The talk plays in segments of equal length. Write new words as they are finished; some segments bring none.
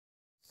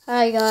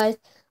Hi guys.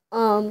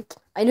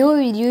 I know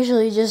we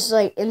usually just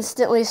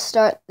instantly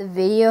start the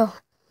video,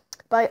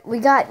 but we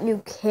got new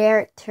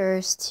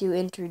characters to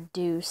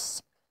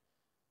introduce.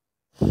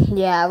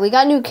 Yeah, we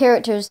got new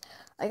characters.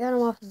 I got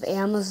them off of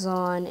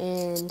Amazon,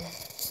 and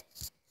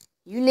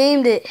you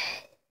named it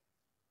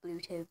Blue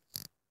Toad,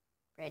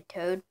 Red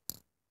Toad,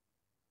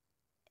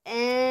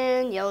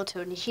 and Yellow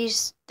Toad. And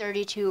he's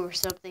 32 or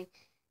something.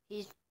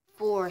 He's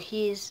 4.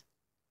 He's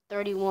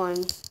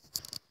 31.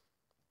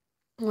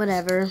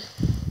 Whatever.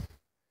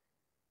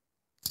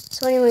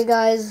 So anyway,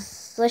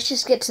 guys, let's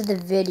just get to the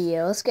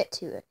video. Let's get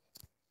to it.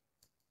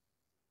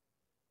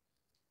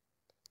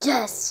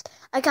 Yes,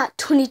 I got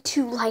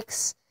 22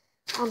 likes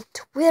on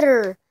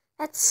Twitter.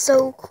 That's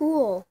so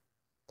cool.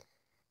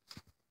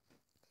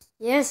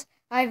 Yes,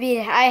 I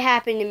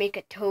happened to make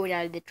a toad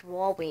out of the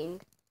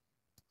drawing.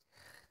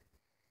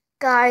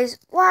 Guys,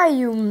 why are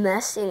you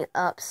messing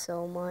up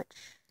so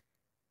much?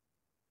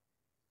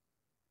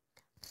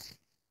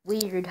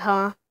 Weird,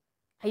 huh?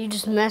 How you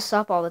just mess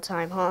up all the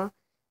time, huh?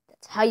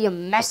 That's how you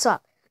mess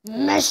up.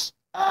 Mess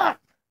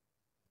up!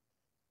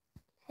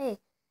 Hey,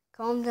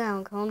 calm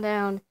down, calm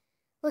down.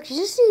 Look, you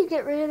just need to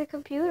get rid of the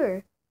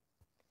computer.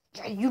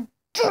 Yeah, you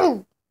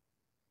do!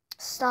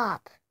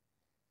 Stop.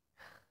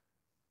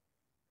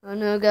 Oh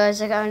no,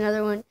 guys, I got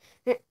another one.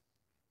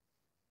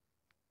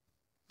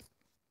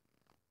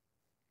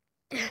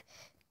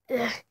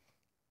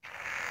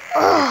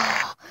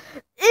 Oh,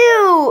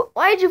 ew!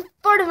 Why'd you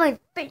fart in my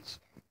face?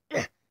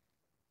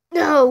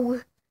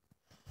 No!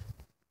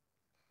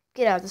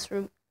 Get out of this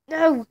room.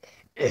 No!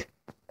 I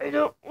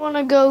don't want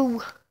to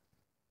go.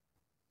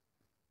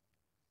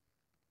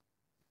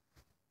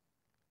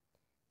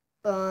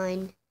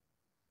 Fine.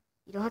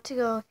 You don't have to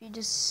go if you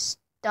just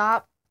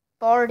stop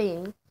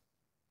farting.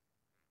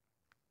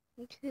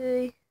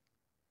 Okay.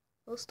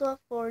 I'll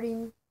stop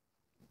farting.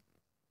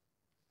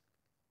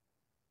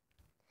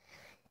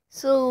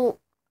 So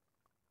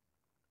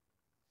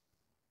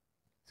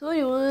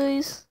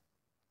anyways,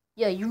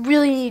 yeah, you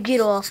really need to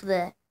get off of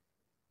that.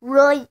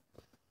 Right?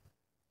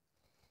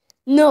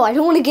 No, I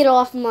don't want to get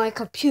off my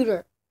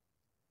computer.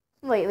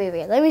 Wait.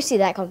 Let me see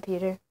that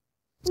computer.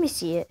 Let me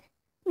see it.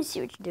 Let me see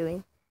what you're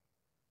doing.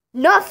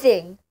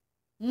 Nothing.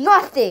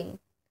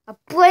 A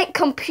blank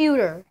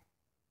computer.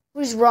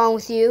 What is wrong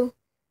with you?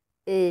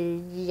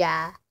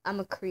 Yeah,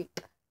 I'm a creep.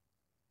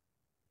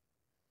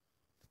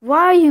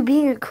 Why are you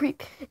being a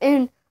creep?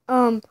 And,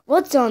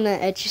 what's on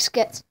that edge? Just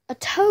gets a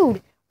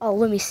toad. Oh,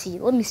 let me see.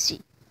 Let me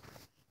see.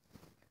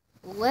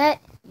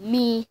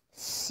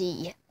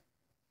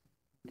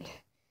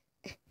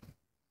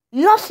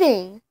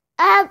 Nothing.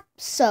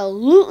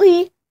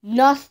 Absolutely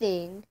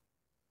nothing.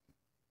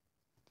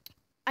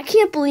 I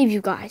can't believe you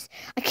guys.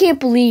 I can't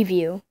believe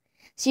you.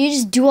 So you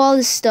just do all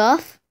this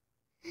stuff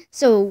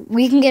so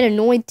we can get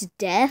annoyed to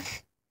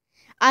death?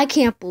 I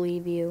can't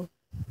believe you.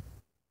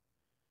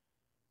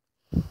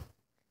 We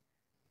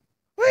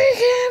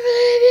can't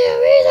believe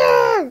you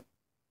either!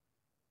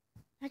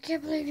 I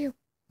can't believe you.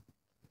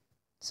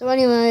 So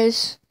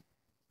anyways,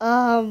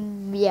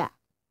 yeah.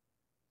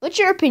 What's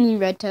your opinion,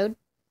 Red Toad?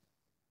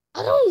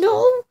 I don't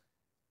know.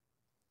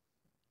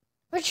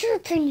 What's your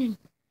opinion?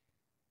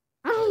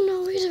 I don't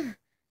know either.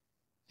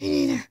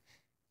 Me neither.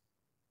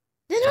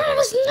 Then none of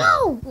us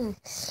know.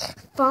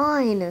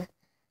 Fine.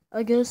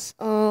 I guess,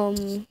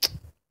 you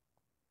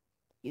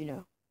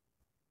know.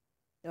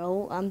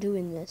 No, I'm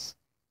doing this.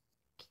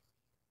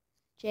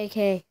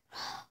 JK.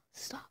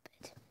 Stop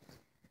it.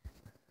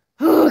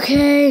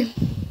 Okay.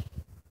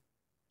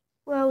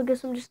 Well, I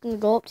guess I'm just gonna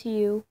go up to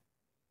you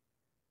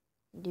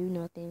and do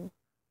nothing.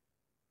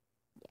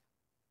 Yeah.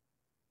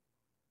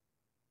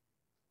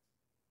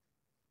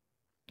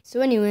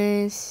 So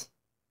anyways,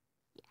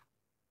 yeah.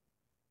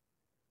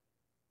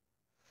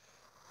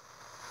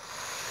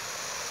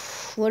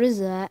 What is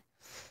that?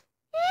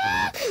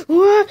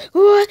 What?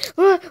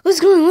 What's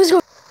going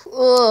on?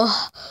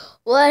 Ugh,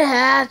 what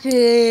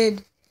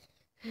happened?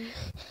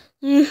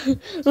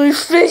 My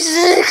face is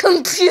in the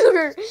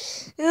computer.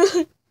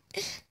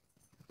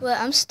 But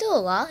I'm still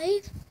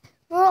alive.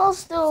 We're all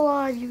still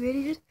alive, you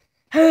idiot.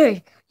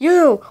 Hey,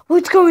 you!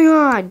 What's going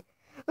on?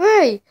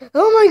 Hey!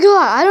 Oh my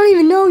god! I don't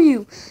even know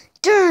you.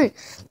 Darn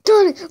it!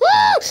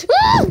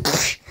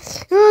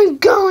 I'm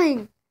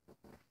going.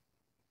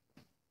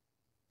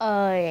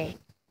 Okay.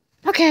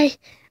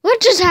 What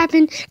just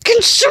happened?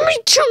 Can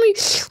somebody tell me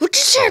what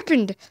just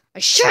happened?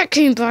 A shark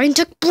came by and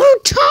took Blue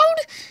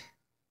Toad?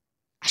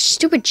 A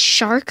stupid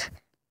shark?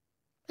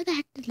 Where the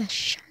heck did the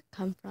shark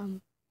come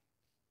from?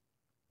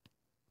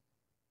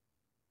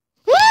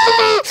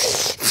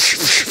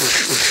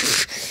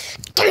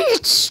 Dang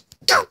it,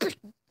 stupid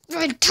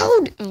Red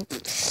Toad!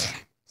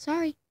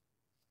 Sorry.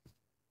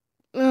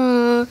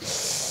 Yeah,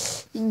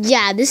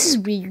 this is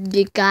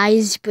weird,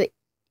 guys, but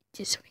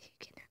just so we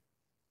can.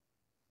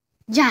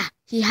 Yeah,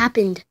 he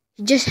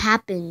just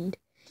happened.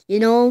 You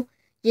know,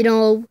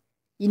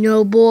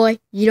 boy,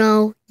 you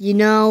know.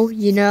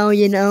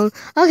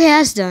 Okay,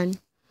 that's done.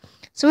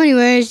 So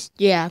anyways,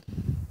 yeah.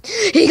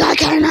 He got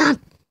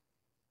kidnapped!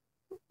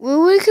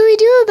 Well, what can we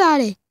do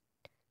about it?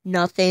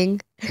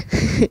 Nothing.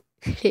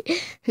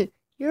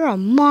 You're a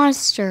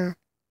monster.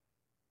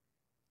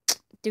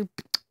 Dude,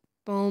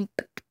 boom.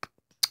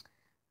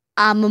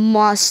 I'm a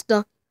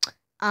monster.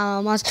 I'm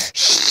a monster.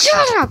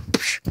 Shut up!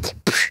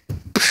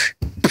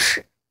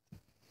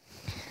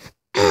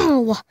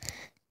 Ow!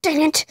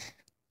 Dang it!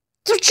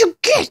 That's what you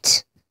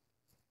get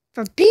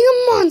for being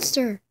a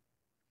monster.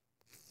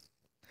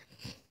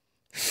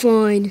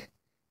 Fine.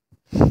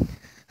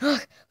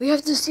 Look, we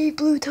have to save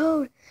Blue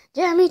Toad.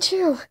 Yeah, me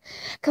too.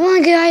 Come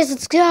on, guys,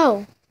 let's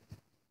go.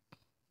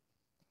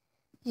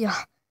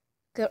 Yeah,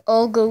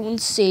 I'll go and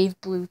save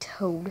Blue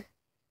Toad.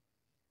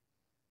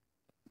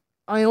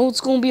 I know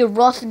it's gonna be a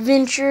rough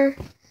adventure,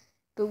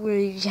 but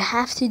we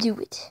have to do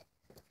it.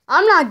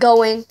 I'm not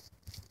going.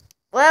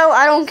 Well,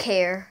 I don't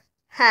care.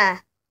 Huh.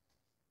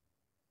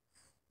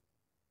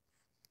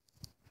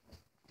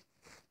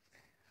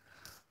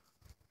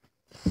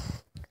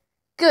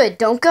 Good,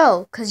 don't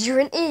go, 'cause you're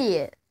an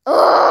idiot.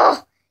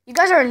 Ugh! You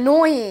guys are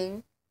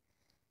annoying.